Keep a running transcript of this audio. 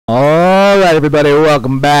Alright everybody,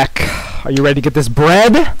 welcome back. Are you ready to get this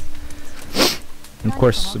bread? And of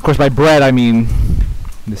course by bread I mean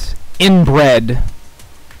this inbred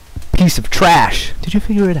piece of trash. Did you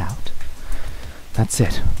figure it out? That's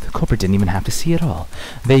it. The culprit didn't even have to see it all.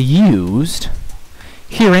 They used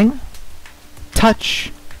hearing,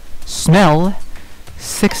 touch, smell,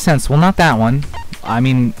 sixth sense. Well, not that one. I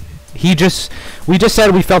mean, we just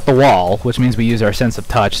said we felt the wall, which means we use our sense of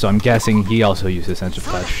touch, so I'm guessing he also used his sense of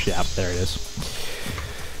touch. Yeah, there it is.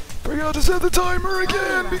 Forgot to set the timer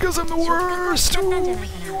again because I'm the worst.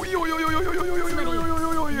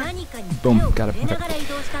 Boom, got it. Okay.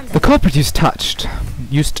 The culprit used touch.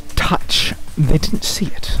 They didn't see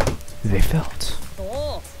it. They felt.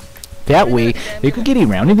 That way, they could get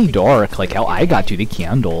around in the dark, like how I got to the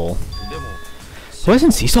candle.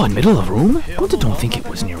 Wasn't Seesaw in the middle of the room? I don't think it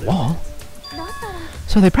was near a wall.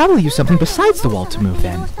 So they probably used something besides the wall to move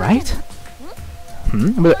then, right?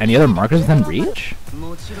 Were there any other markers within reach?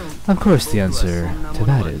 Of course the answer to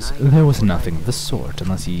that is, there was nothing of the sort,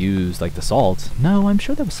 unless you used, like, the salt. No, I'm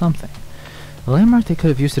sure there was something. A landmark they could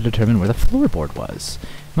have used to determine where the floorboard was.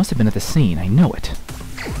 It must have been at the scene, I know it.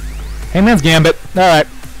 Hangman's Gambit! Alright.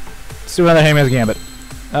 Let's do another Hangman's Gambit.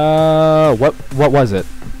 What was it?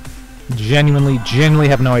 Genuinely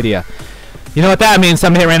have no idea. You know what that means?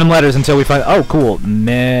 Time to hit random letters until we find. Oh, cool. It's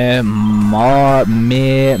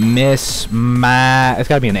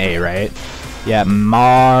gotta be an A, right? Yeah.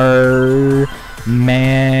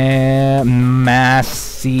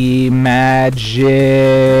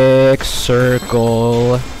 Magic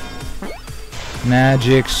circle.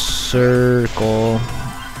 Magic circle.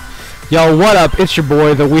 Yo, what up? It's your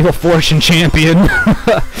boy, the Wheel of Fortune champion.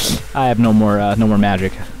 I have no more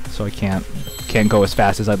magic, so I can't go as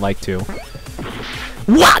fast as I'd like to.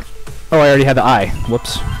 What? Oh, I already had the I.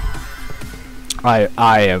 Whoops. I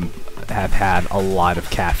have had a lot of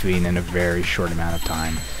caffeine in a very short amount of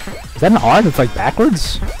time. Is that an R that's like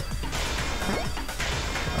backwards?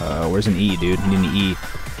 Where's an E, dude? I need an E.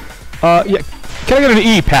 Yeah. Can I get an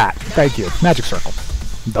E, Pat? Thank you. Magic circle.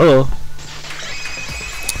 Duh.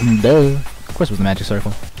 Duh. Of course it was the magic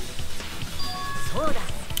circle.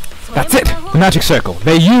 That's it! The magic circle.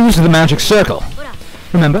 They used the magic circle.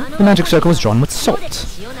 Remember, the magic circle was drawn with salt.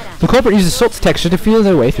 The culprit uses salt's texture to feel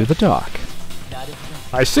their way through the dark.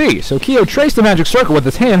 I see. So Kyo traced the magic circle with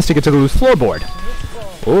his hands to get to the loose floorboard.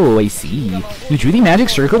 Oh, I see. You drew the magic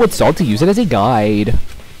circle with salt to use it as a guide.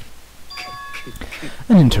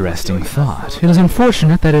 An interesting thought. It is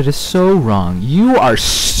unfortunate that it is so wrong. You are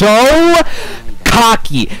so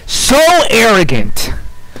cocky, so arrogant,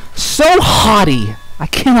 so haughty. I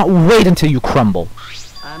cannot wait until you crumble.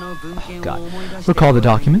 Oh, God. Recall the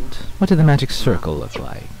document? What did the magic circle look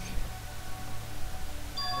like?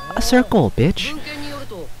 A circle, bitch.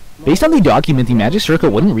 Based on the document, the magic circle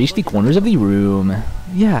wouldn't reach the corners of the room.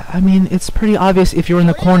 Yeah, I mean, it's pretty obvious if you're in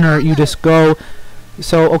the corner, you just go...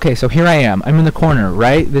 So, okay, so here I am. I'm in the corner,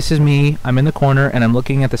 right? This is me. I'm in the corner, and I'm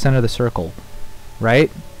looking at the center of the circle. Right?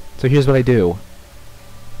 So here's what I do.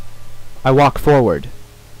 I walk forward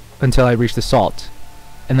until I reach the salt.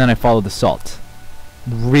 And then I follow the salt.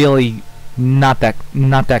 Really not that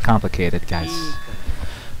complicated, guys.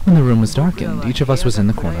 When the room was darkened, each of us was in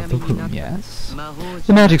the corner of the room, yes?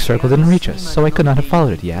 The magic circle didn't reach us, so I could not have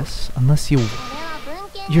followed it, yes? Unless you...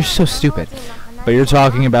 You're so stupid. But you're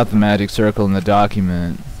talking about the magic circle in the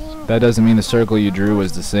document. That doesn't mean the circle you drew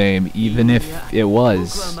was the same, even if it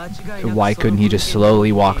was. Why couldn't he just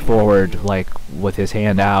slowly walk forward, like, with his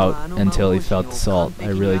hand out until he felt the salt? I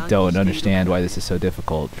really don't understand why this is so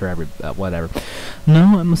difficult for whatever.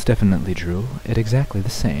 No, I most definitely drew it exactly the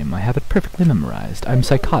same. I have it perfectly memorized. I'm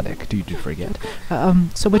psychotic. Did you forget?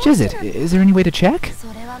 So which is it? Is there any way to check?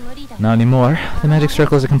 Not anymore. The magic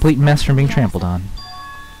circle is a complete mess from being trampled on.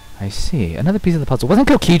 I see. Another piece of the puzzle. Wasn't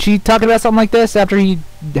Kokichi talking about something like this after he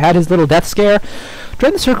had his little death scare?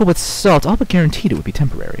 Drain the circle with salt, all but guaranteed it would be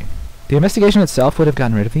temporary. The investigation itself would have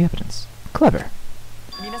gotten rid of the evidence. Clever.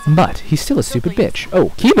 But he's still a stupid bitch.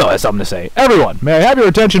 Oh, Kibo has something to say. Everyone, may I have your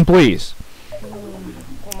attention, please?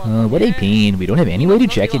 What a pain. We don't have any way to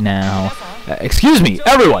check it now. Excuse me,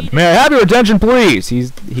 everyone, may I have your attention, please?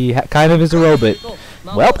 He kind of is a robot.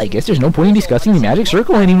 Well, I guess there's no point in discussing the magic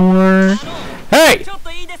circle anymore. Hey!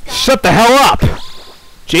 Shut the hell up!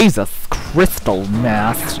 Jesus, crystal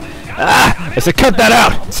mask. Ah! I said cut that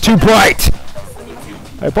out! It's too bright!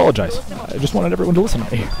 I apologize. I just wanted everyone to listen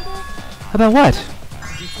to me. About what?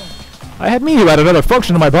 I had me about another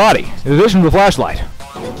function of my body, in addition to the flashlight.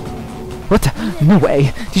 What the? No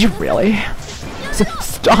way. Did you really?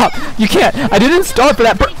 Stop! You can't! I didn't start for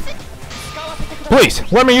that Please,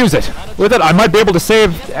 let me use it! With it, I might be able to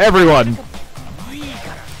save everyone.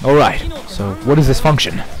 Alright, so what is this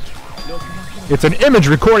function? It's an image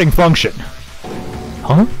recording function.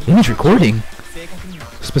 Huh? Image recording?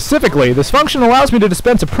 Specifically, this function allows me to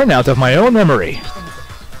dispense a printout of my own memory.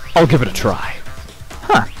 I'll give it a try.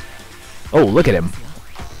 Huh. Oh, look at him.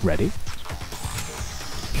 Ready?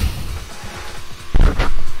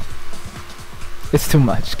 It's too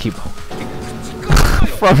much, Kibo.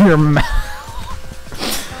 From your mouth.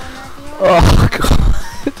 Oh,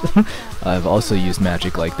 God. I've also used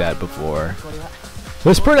magic like that before.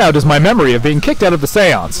 This printout is my memory of being kicked out of the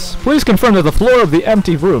seance. Please confirm that the floor of the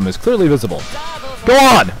empty room is clearly visible. Go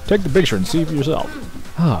on! Take the picture and see for yourself.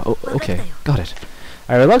 Oh, okay. Got it.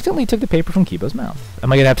 I reluctantly took the paper from Kibo's mouth.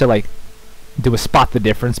 Am I gonna have to, like, do a spot the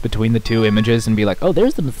difference between the two images and be like, oh,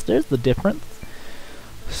 there's the difference?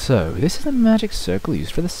 So, this is a magic circle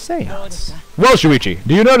used for the seance. Well, Shuichi,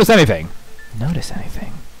 do you notice anything? Notice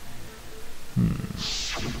anything?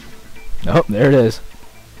 Oh, there it is.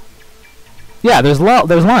 Yeah, there's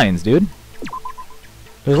lines, dude.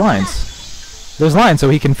 There's lines. There's lines, so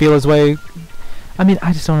he can feel his way. I mean,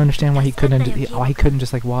 I just don't understand why he couldn't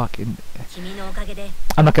just like walk.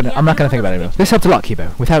 I'm not gonna think about it anymore. This helped a lot,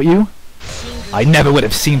 Kibo. Without you, I never would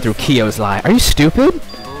have seen through Kyo's lie. Are you stupid?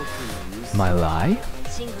 My lie?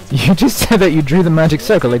 You just said that you drew the magic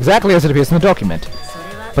circle exactly as it appears in the document.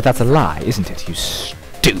 But that's a lie, isn't it, you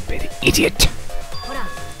stupid idiot?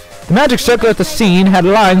 The magic circle at the scene had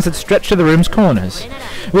lines that stretched to the room's corners,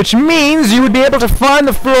 which means you would be able to find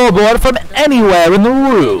the floorboard from anywhere in the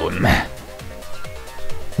room.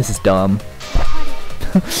 This is dumb.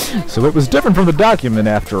 So it was different from the document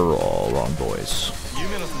after all, wrong boys.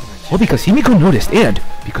 Well, because Himiko noticed, and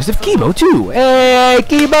because of Kibo too. Hey,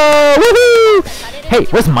 Kibo! Woohoo! Hey,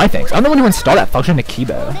 where's my thanks? I'm the one who installed that function to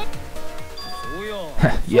Kibo.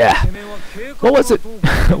 Yeah. What was it?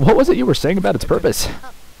 What was it you were saying about its purpose?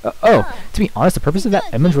 Oh, to be honest, the purpose of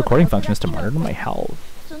that image recording function is to monitor my health.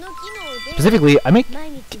 Specifically, I make...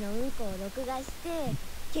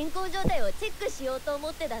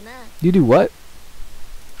 You do what?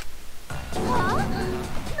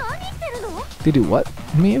 You do what,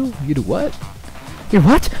 Miu? You do what? You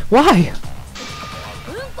what? Why?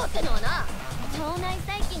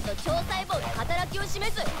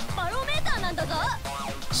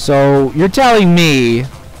 So, you're telling me...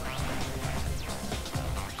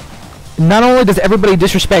 Not only does everybody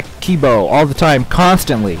disrespect Kibo all the time,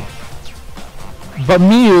 constantly, but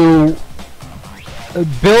Miu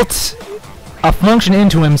built a function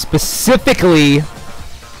into him specifically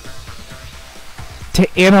to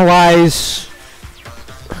analyze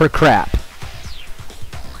her crap.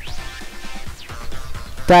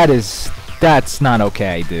 That's not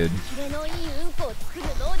okay, dude.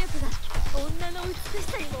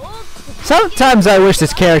 Sometimes I wish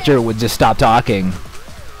this character would just stop talking.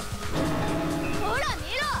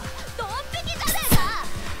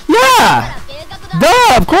 Yeah!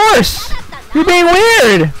 Duh, of course! You're being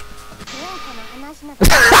weird!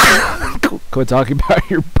 Quit talking about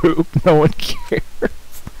your poop, no one cares.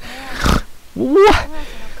 What?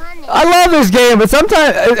 I love this game, but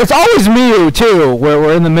sometimes it's always Miu too, where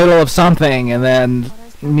we're in the middle of something and then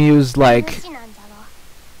Miu's like,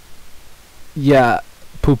 yeah,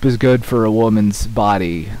 poop is good for a woman's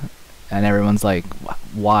body, and everyone's like,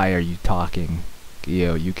 why are you talking?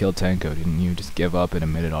 Yo, you killed Tenko, didn't you? Just give up and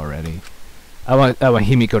admit it already. I want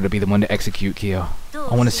Himiko to be the one to execute Kyo.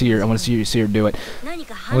 I want to see her do it.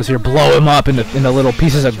 I want to see her blow him up into little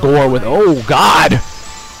pieces of gore with. Oh God!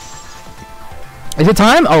 Is it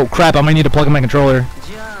time? Oh crap! I might need to plug in my controller.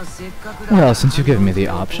 Well, since you've given me the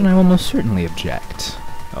option, I will most certainly object.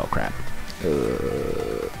 Oh crap!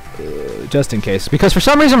 Just in case, because for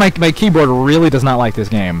some reason my keyboard really does not like this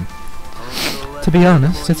game. To be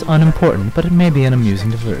honest, it's unimportant, but it may be an amusing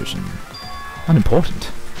diversion.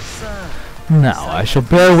 Unimportant? Now, I shall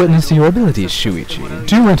bear witness to your abilities, Shuichi.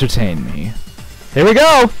 Do entertain me. Here we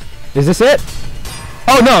go! Is this it?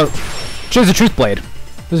 Oh no! Choose a truth blade.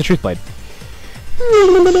 There's a truth blade.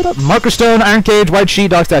 Marker stone, iron cage, white sheet,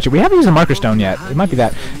 dog statue. We haven't used a marker stone yet. It might be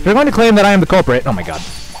that. If you're going to claim that I am the culprit... Oh my god.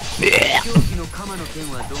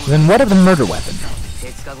 Then what of the murder weapon?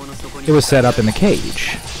 It was set up in the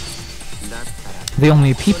cage. The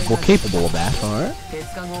only people capable of that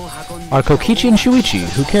are Kokichi and Shuichi,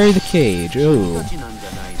 who carry the cage. Oh.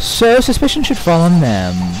 So suspicion should fall on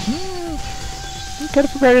them. We could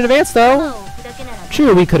have prepared in advance, though.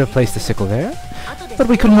 True, we could have placed the sickle there, but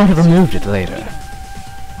we could not have removed it later.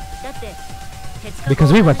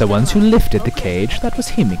 Because we weren't the ones who lifted the cage, that was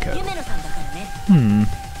Himiko.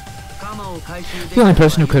 The only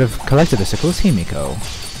person who could have collected the sickle is Himiko.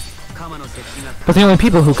 But the only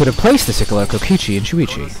people who could have placed the sickle are Kokichi and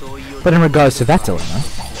Shuichi. But in regards to that dilemma,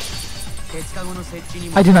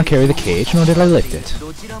 I did not carry the cage, nor did I lift it.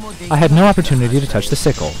 I had no opportunity to touch the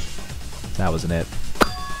sickle. That wasn't it.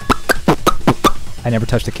 I never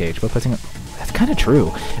touched the cage, but placing it... That's kind of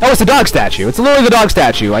true. Oh, it's the dog statue. It's literally the dog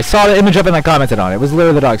statue. I saw the image of it and I commented on it. It was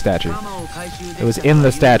literally the dog statue. It was in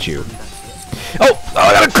the statue. Oh!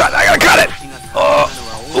 I gotta cut it!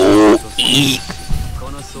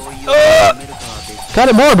 Cut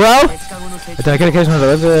it more, bro! Did I get a cage to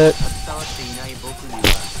lift it?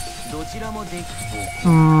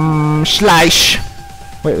 Slice!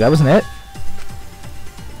 Wait, that wasn't it?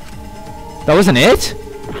 That wasn't it?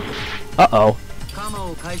 Uh-oh.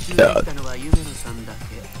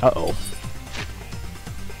 Uh-oh.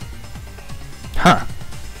 Huh.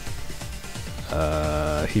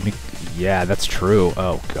 Yeah, that's true.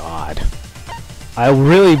 Oh, God. I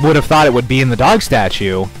really would have thought it would be in the dog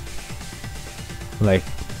statue. Like,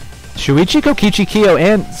 Shuichi, Kokichi, Kyo,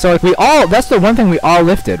 and... So, like, we all... That's the one thing we all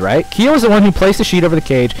lifted, right? Kyo was the one who placed the sheet over the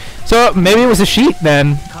cage. So, maybe it was a sheet,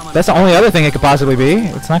 then. That's the only other thing it could possibly be.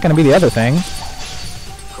 It's not going to be the other thing.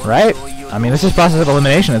 Right? I mean, this is process of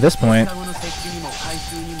elimination at this point.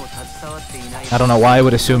 I don't know why I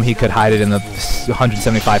would assume he could hide it in the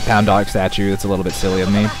 175-pound dog statue. That's a little bit silly of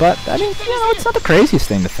me. But, I mean, you know, it's not the craziest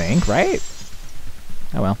thing to think, right?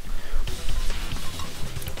 Oh, well.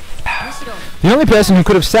 The only person who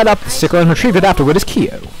could have set up the sickle and retrieved it afterward is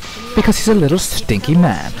Kyo. Because he's a little stinky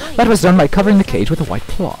man. That was done by covering the cage with a white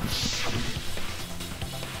cloth.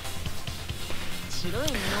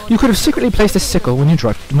 You could have secretly placed a sickle when you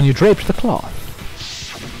draped the cloth.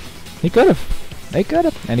 He could have. They could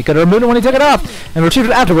have. And he could have removed it when he took it off. And retrieved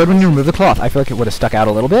it afterward when you removed the cloth. I feel like it would have stuck out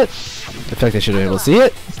a little bit. I feel like they should have been able to see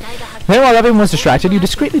it. Then while everyone was distracted, you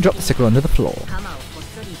discreetly dropped the sickle into the floor.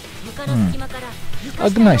 A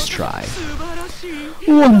nice try.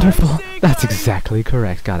 Wonderful. That's exactly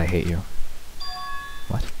correct. God, I hate you.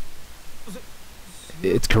 What?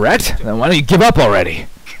 It's correct? Then why don't you give up already?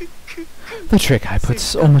 The trick I put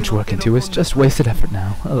so much work into is just wasted effort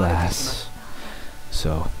now, alas.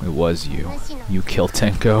 So, it was you. You killed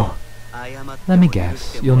Tenko. Let me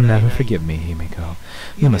guess, you'll never forgive me, Himiko.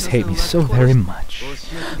 You must hate me so very much.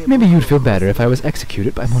 Maybe you'd feel better if I was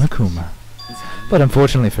executed by Monokuma. But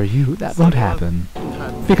unfortunately for you, that won't happen.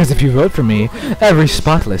 Because if you vote for me, every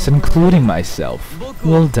spotless, including myself,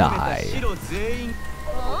 will die.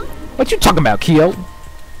 What you talking about, Kyo?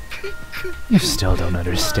 You still don't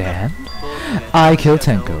understand? I killed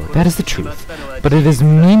Tenko, that is the truth. But it is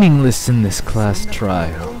meaningless in this class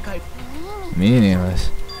trial. Meaningless?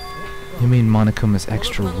 You mean Monokuma's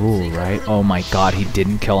extra rule, right? Oh my god, he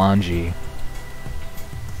didn't kill Anji.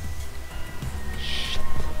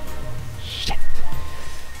 Shit.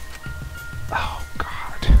 Oh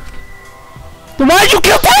god. Then why did you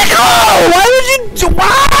kill Tenko? Why would you do—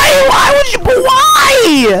 why? Why would you—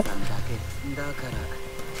 why?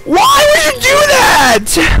 Why would you do that?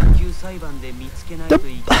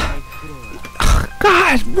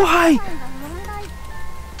 God, why?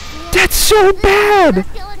 That's so bad!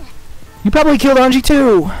 You probably killed Anji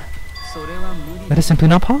too! That is simply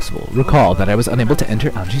not possible. Recall that I was unable to enter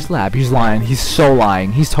Anji's lab. He's lying. He's so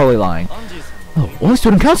lying. He's totally lying. Oh, only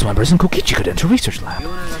student council members and Kokichi could enter research lab.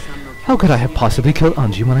 How could I have possibly killed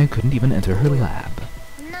Anji when I couldn't even enter her lab?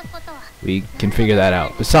 We can figure that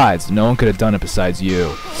out. Besides, no one could have done it besides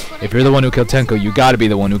you. If you're the one who killed Tenko, you gotta be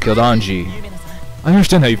the one who killed Anji. I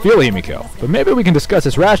understand how you feel, Himiko, but maybe we can discuss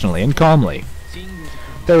this rationally and calmly.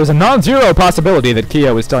 There is a non-zero possibility that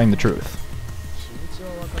Kyo is telling the truth.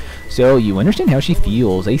 So, you understand how she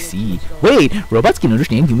feels, I see. Wait, robots can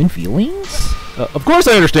understand human feelings? Of course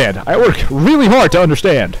I understand! I work really hard to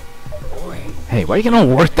understand! Hey, why are you getting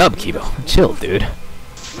all worked up, Kibo? Chill, dude.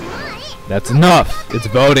 That's enough! It's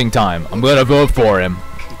voting time. I'm gonna vote for him.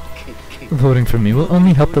 Voting for me will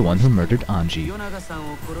only help the one who murdered Anji.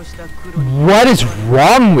 What is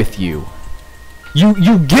wrong with you?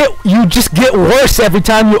 You just get worse every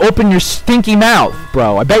time you open your stinky mouth,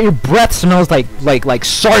 bro. I bet your breath smells like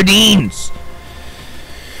sardines.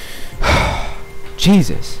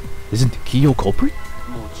 Jesus, isn't Kyo culprit?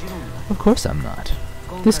 Of course I'm not.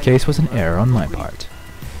 This case was an error on my part.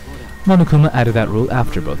 Monokuma added that rule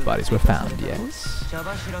after both bodies were found, yes.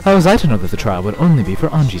 How was I to know that the trial would only be for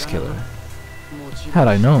Anji's killer? Had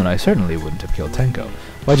I known, I certainly wouldn't have killed Tenko.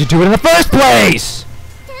 Why'd you do it in the first place?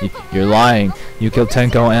 You're lying. You killed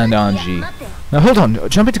Tenko and Anji. Now hold on,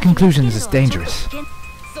 jumping to conclusions is dangerous.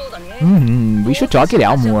 We should talk it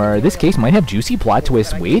out more. This case might have juicy plot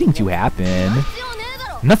twists waiting to happen.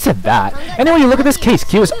 Not said that. Anyway, you look at this case,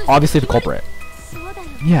 Kyo is obviously the culprit.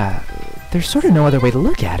 Yeah, there's sort of no other way to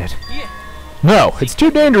look at it. No, it's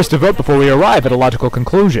too dangerous to vote before we arrive at a logical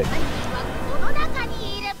conclusion.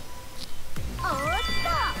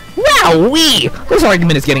 Wowee! This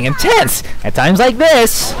argument is getting intense! At times like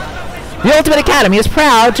this, the Ultimate Academy is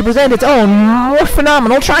proud to present its own more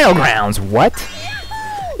phenomenal trial grounds. What?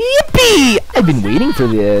 Yippee! I've been waiting for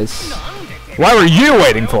this. Why were you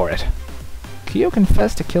waiting for it? Kyo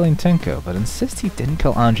confessed to killing Tenko, but insists he didn't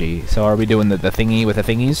kill Anji. So are we doing the thingy with the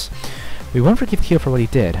thingies? We won't forgive Kyo for what he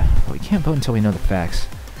did, but we can't vote until we know the facts.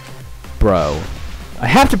 Bro. I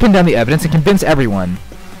have to pin down the evidence and convince everyone.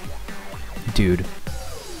 Dude,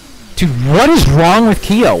 what is wrong with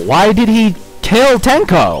Kyo? Why did he kill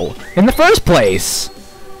Tenko in the first place?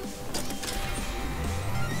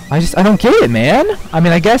 I don't get it, man. I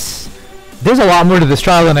mean, I guess there's a lot more to this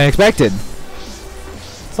trial than I expected.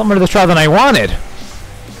 Something more to this trial than I wanted.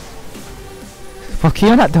 Well, do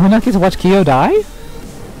we not get to watch Kyo die?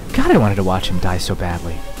 God, I wanted to watch him die so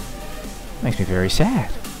badly. Makes me very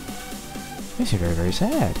sad. Makes me very, very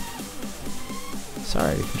sad.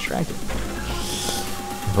 Sorry, distracted.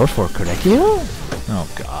 Vote for Korekio? Oh,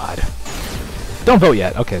 God. Don't vote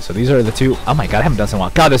yet. Okay, so these are the two. Oh my God, I haven't done this in a while.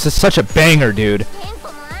 God, this is such a banger, dude.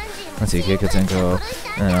 Let's see, Keiko, Tenko,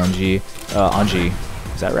 and Anji. Anji.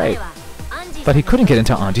 Is that right? But he couldn't get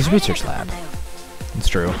into Anji's research lab. It's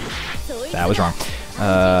true. That was wrong.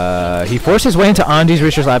 He forced his way into Anji's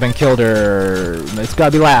research lab and killed her. It's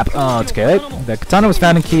gotta be lab. Oh, it's good. The katana was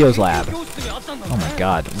found in Kyo's lab. Oh my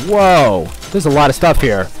God. Whoa. There's a lot of stuff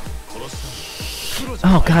here.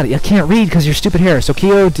 Oh God, I can't read because your stupid hair. So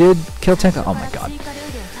Kyo did kill Tenko. Oh my God.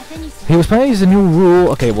 He was planning to use a new rule.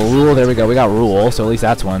 Okay, well, rule. There we go. We got rule. So at least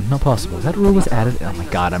that's one. No possible. That rule was added. Oh my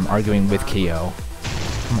God, I'm arguing with Kyo.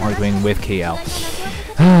 I'm arguing with Kyo.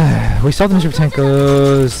 We solved the mystery of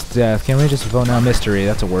Tenko's death. Can we just vote now? Mystery.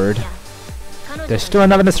 That's a word. There's still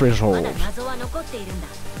another mystery to solve.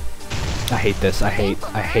 I hate this. I hate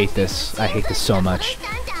this. I hate this so much.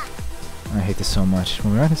 I hate this so much.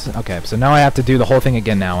 Okay, so now I have to do the whole thing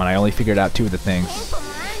again now, and I only figured out 2 of the things.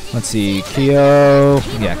 Let's see, Kyo.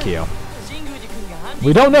 Yeah, Kyo.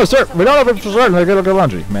 We don't know, sir. We don't know for certain. They're gonna go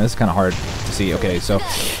laundry. Man, this is kind of hard to see. Okay, so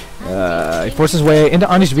he forces his way into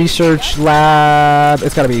Anji's research lab.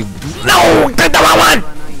 It's gotta be. No, click the wrong one.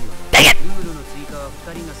 Dang it!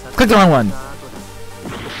 Click the wrong one.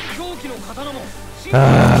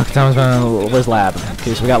 Where's lab?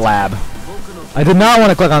 Okay, so we got lab. I did not want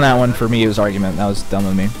to click on that one for Miyu's argument. That was dumb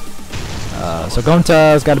of me. So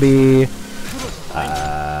Gonta's got to be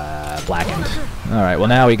blackened. All right. Well,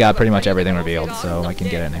 now we got pretty much everything revealed, so I can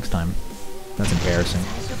get it next time. That's embarrassing.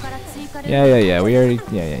 Yeah. We already.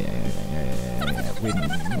 Yeah.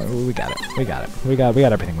 We got it. We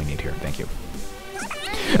got everything we need here. Thank you.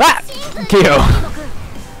 Ah, Kyo.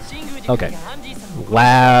 Okay.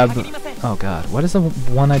 Lab. Oh God. What is the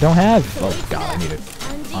one I don't have? Oh God, I need it.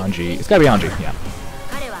 Anji. It's gotta be Anji, yeah.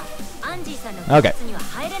 Okay.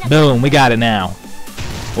 Boom, we got it now.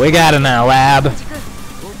 We got it now, lab.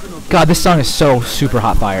 God, this song is so super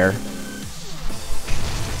hot fire.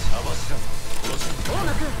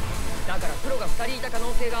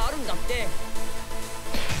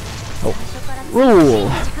 Oh. Rule.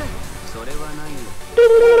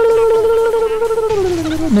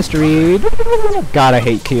 Mystery. God, I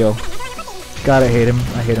hate Kyo. God, I hate him.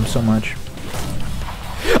 I hate him so much.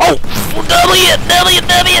 Oh!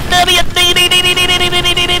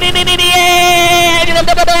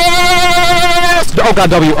 Oh God,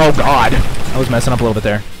 W. Oh God. I was messing up a little bit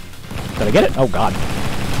there. Did I get it? Oh God.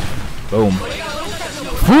 Boom.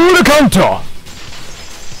 Full counter!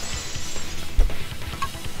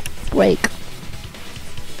 Break.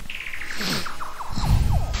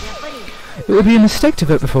 It would be a mistake to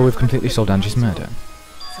vote before we've completely solved Anji's murder.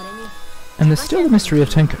 And there's still the mystery of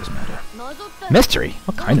Tenko's murder. Mystery?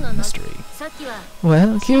 What kind of mystery?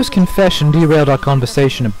 Well, Kyo's confession derailed our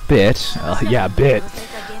conversation a bit. Yeah, a bit.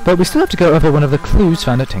 But we still have to go over one of the clues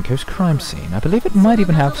found at Tenko's crime scene. I believe it might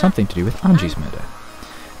even have something to do with Anji's murder.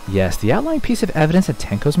 Yes, the outlying piece of evidence at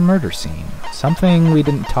Tenko's murder scene. Something we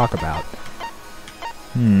didn't talk about.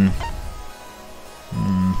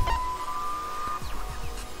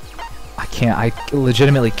 I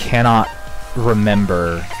legitimately cannot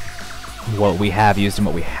remember what we have used and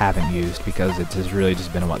what we haven't used because it has really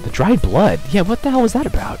just been a while. The dried blood? Yeah, what the hell was that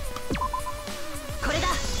about?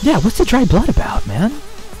 Yeah, what's the dried blood about, man?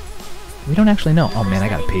 We don't actually know. Oh man, I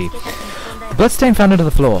gotta pee. The bloodstain found under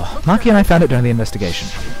the floor. Maki and I found it during the investigation.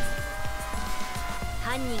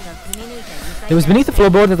 It was beneath the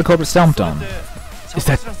floorboard that the culprit stomped on. Is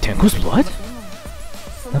that Tenko's blood?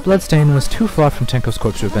 The bloodstain was too far from Tenko's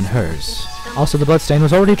corpse to have been hers. Also, the bloodstain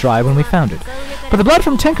was already dry when we found it. But the blood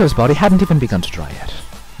from Tenko's body hadn't even begun to dry yet.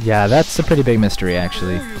 Yeah, that's a pretty big mystery,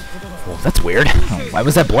 actually. Well, that's weird. Why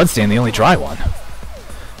was that bloodstain the only dry one?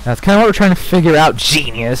 That's kind of what we're trying to figure out,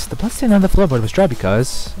 genius. The bloodstain on the floorboard was dry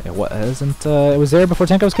because it wasn't. It was there before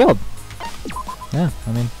Tenko was killed. Yeah,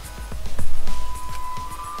 I mean.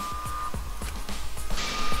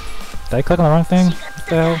 Did I click on the wrong thing? What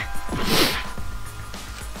the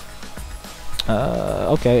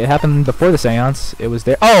hell? Okay, it happened before the seance. It was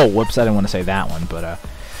there. Oh, whoops, I didn't want to say that one, but,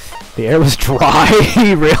 the air was dry.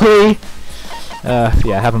 Really? Yeah,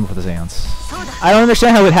 it happened before the seance. I don't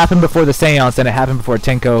understand how it happened before the seance and it happened before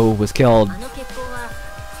Tenko was killed.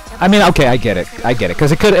 I mean, okay, I get it,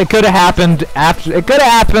 because it could have happened after. It could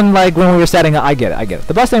have happened like when we were setting up. I get it.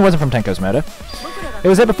 The bloodstain wasn't from Tenko's murder. It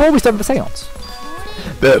was there before we started the seance.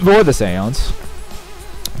 Before the seance.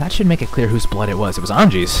 That should make it clear whose blood it was. It was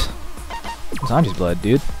Anji's. It was Anji's blood,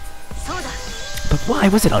 dude. But why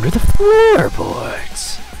was it under the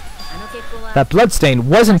floorboards? That bloodstain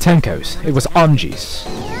wasn't Tenko's. It was Anji's.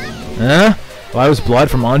 Huh? Why was blood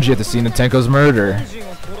from Anji at the scene of Tenko's murder?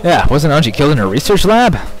 Yeah, wasn't Anji killed in her research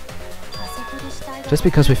lab? Just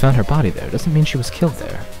because we found her body there doesn't mean she was killed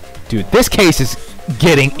there. Dude, this case is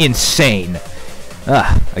getting insane.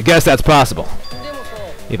 I guess that's possible.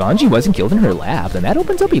 If Anji wasn't killed in her lab, then that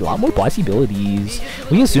opens up a lot more possibilities.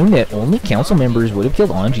 We assume that only council members would have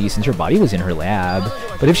killed Anji since her body was in her lab.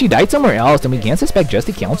 But if she died somewhere else, then we can't suspect just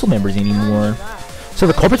the council members anymore. So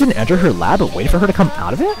the culprit didn't enter her lab but waited for her to come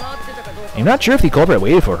out of it? I'm not sure if the culprit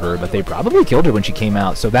waited for her, but they probably killed her when she came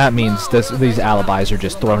out. So that means these alibis are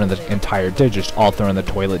just thrown in they're just all thrown in the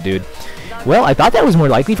toilet, dude. Well, I thought that was more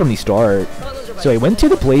likely from the start. So I went to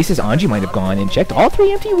the places Anji might have gone and checked all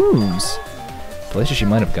 3 empty rooms. Places she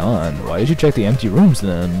might have gone. Why did you check the empty rooms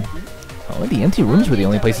then? Oh, the empty rooms were the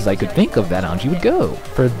only places I could think of that Anji would go.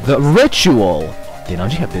 For the ritual! Did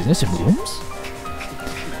Anji have business in rooms?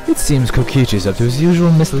 It seems Kokichi's up to his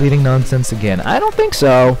usual misleading nonsense again. I don't think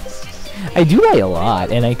so. I do lie a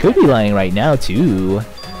lot, and I could be lying right now too.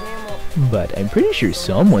 But I'm pretty sure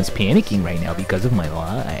someone's panicking right now because of my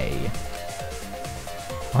lie.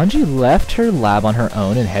 Anji left her lab on her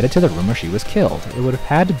own and headed to the room where she was killed. It would have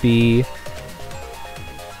had to be...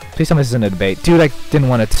 Please tell me this isn't a debate. Dude, I didn't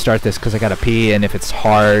want to start this because I gotta pee, and if it's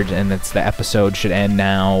hard and it's the episode should end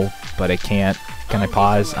now, but I can't. Can I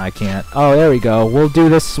pause? I can't. Oh, there we go. We'll do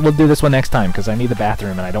this one next time because I need the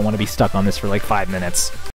bathroom and I don't want to be stuck on this for like 5 minutes.